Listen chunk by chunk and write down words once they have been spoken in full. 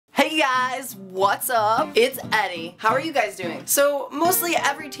guys, what's up? It's Eddie. How are you guys doing? So mostly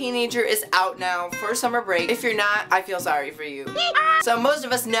every teenager is out now for summer break. If you're not, I feel sorry for you. So most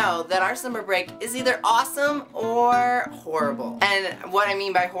of us know that our summer break is either awesome or horrible. And what I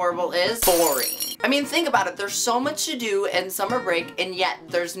mean by horrible is boring. I mean, think about it. There's so much to do in summer break and yet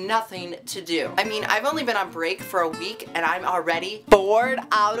there's nothing to do. I mean, I've only been on break for a week and I'm already bored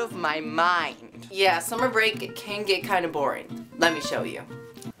out of my mind. Yeah, summer break can get kind of boring. Let me show you.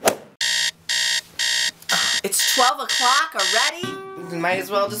 It's 12 o'clock already? Might as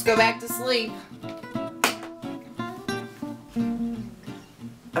well just go back to sleep.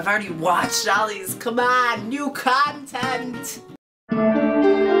 I've already watched all these. Come on, new content.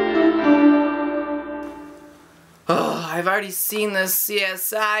 Oh, I've already seen this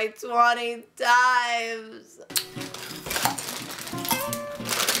CSI 20 times.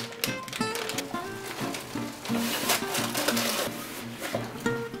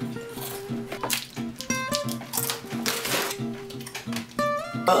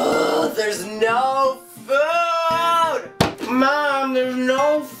 Oh, there's no food! Mom, there's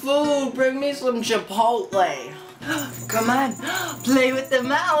no food. Bring me some Chipotle. Come on, play with the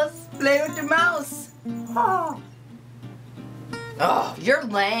mouse. Play with the mouse. Oh, you're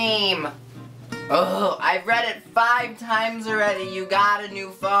lame. Oh, I've read it 5 times already. You got a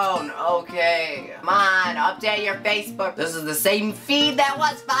new phone. Okay. Come on, update your Facebook. This is the same feed that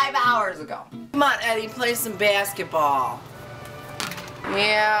was 5 hours ago. Come on, Eddie, play some basketball.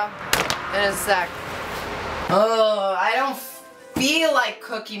 Yeah, in a sec. Oh, I don't feel like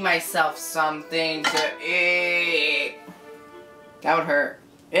cooking myself something to eat. That would hurt.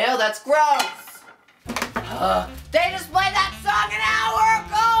 Ew, that's gross. They just played that song an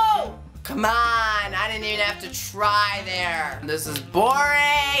hour ago! Come on, I didn't even have to try there. This is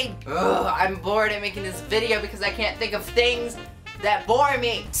boring. Ugh, I'm bored at making this video because I can't think of things that bore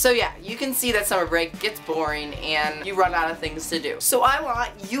me. So yeah, you can see that summer break gets boring and you run out of things to do. So I want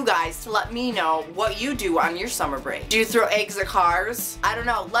you guys to let me know what you do on your summer break. Do you throw eggs at cars? I don't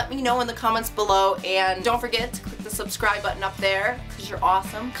know. Let me know in the comments below, and don't forget to click the subscribe button up there because you're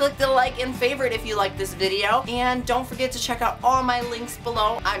awesome. Click the like and favorite if you like this video, and don't forget to check out all my links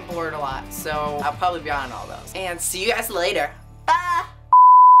below. I'm bored a lot, so I'll probably be on all those. And see you guys later. Bye!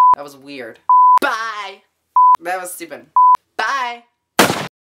 That was weird. Bye! That was stupid. Bye!